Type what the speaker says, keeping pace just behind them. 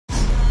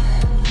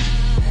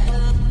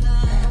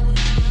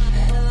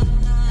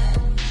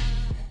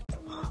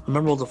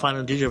memorable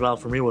defining DJ battle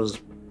for me was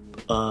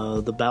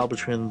the battle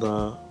between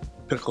the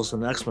Piklz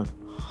and the X-Men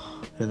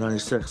in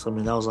 '96. I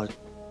mean, that was like,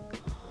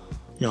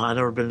 you know, I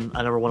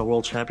never won a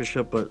world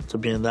championship, but to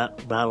be in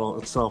that battle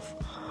itself,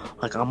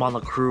 like I'm on the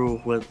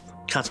crew with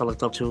cats I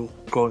looked up to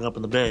growing up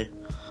in the Bay,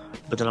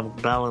 but then I'm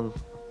battling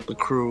the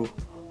crew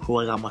who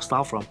I got my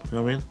style from, you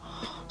know what I mean?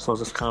 So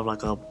it's just kind of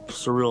like a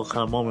surreal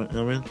kind of moment, you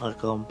know what I mean?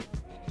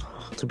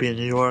 Like, to be in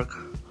New York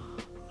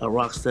at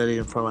Rocksteady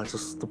in front of like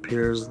just the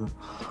peers, and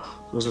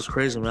it was just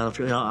crazy, man. If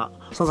you know,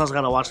 sometimes I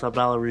gotta watch that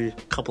battle every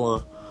couple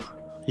of,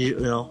 you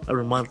know,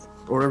 every month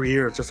or every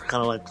year, just to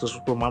kind of like just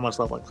remind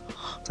myself, like,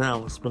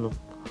 damn, it's been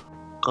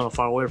kind of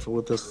far away from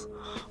with this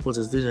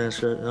DJ and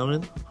shit. You know what I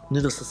mean?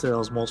 Needless to say, that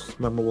was the most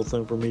memorable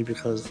thing for me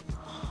because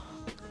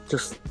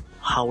just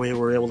how we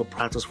were able to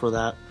practice for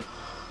that.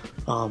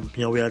 You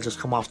know, we had just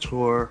come off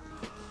tour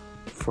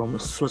from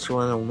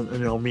Switzerland, and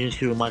you know, me and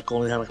Huey and Mike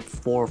only had like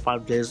 4 or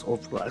 5 days, or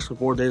actually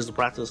 4 days to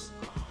practice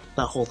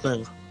that whole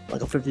thing,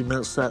 like a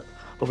 50-minute set.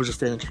 But we just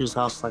stayed in Huey's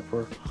house like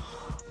for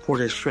 4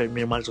 days straight.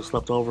 Me and Mike just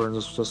slept over and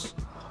just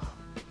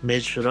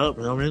made shit up,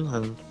 you know what I mean?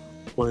 And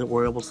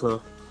we're able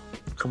to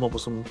come up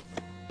with some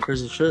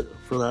crazy shit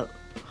for that.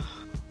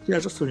 Yeah,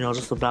 just to, you know,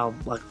 just about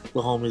like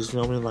the homies, you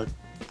know what I mean? Like,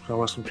 you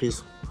know, rest in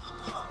peace,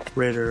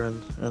 Raida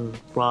and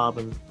Rob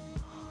and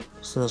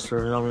Sinister,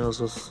 you know what I mean? It was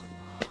just,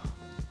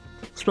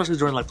 especially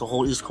during like the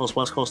whole East Coast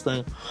West Coast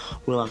thing,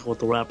 with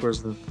the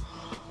rappers, and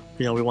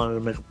you know, we wanted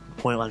to make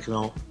a point, like, you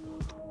know,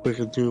 we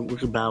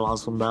could battle on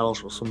some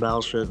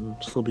battle shit and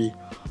still be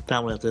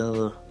family at the end of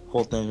the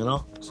whole thing, you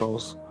know? So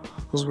it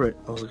was great.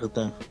 That was a good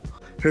thing.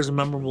 Here's a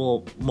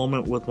memorable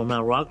moment with my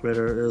man Rock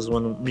Raider is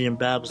when me and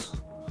Babs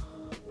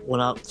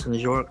went out to New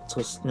York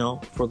to, you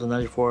know, for the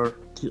 '94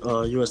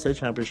 USA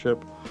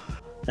Championship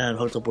and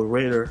hooked up with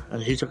Raider,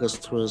 and he took us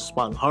to his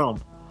spot in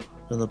Harlem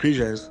in the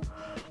PJs.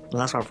 And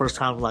that's our first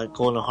time like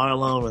going to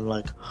Harlem and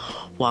like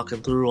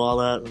walking through all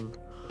that, and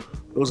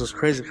it was just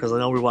crazy because I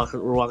know we're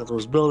walking through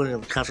his building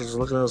and the cats are just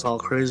looking at us all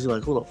crazy,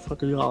 like, who the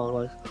fuck are y'all?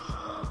 Like,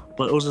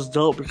 but it was just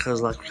dope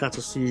because like we got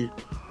to see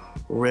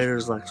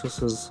Raiders, like just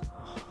his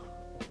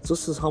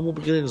humble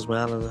beginnings,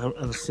 man,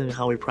 and seeing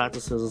how he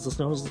practices. It's just,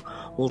 you know, his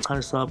little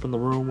tiny setup in the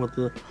room with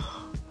the,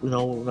 you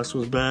know, next to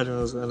his bed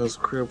and his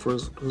crib for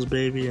his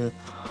baby, and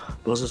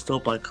it was just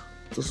dope. Like,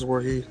 this is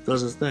where he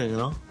does his thing, you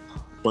know.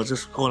 But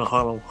just going to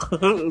Harlem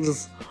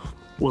just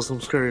was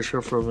some scary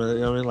shit for a minute,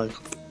 you know what I mean? Like,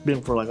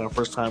 being for like our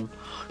first time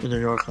in New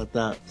York like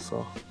that,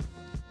 so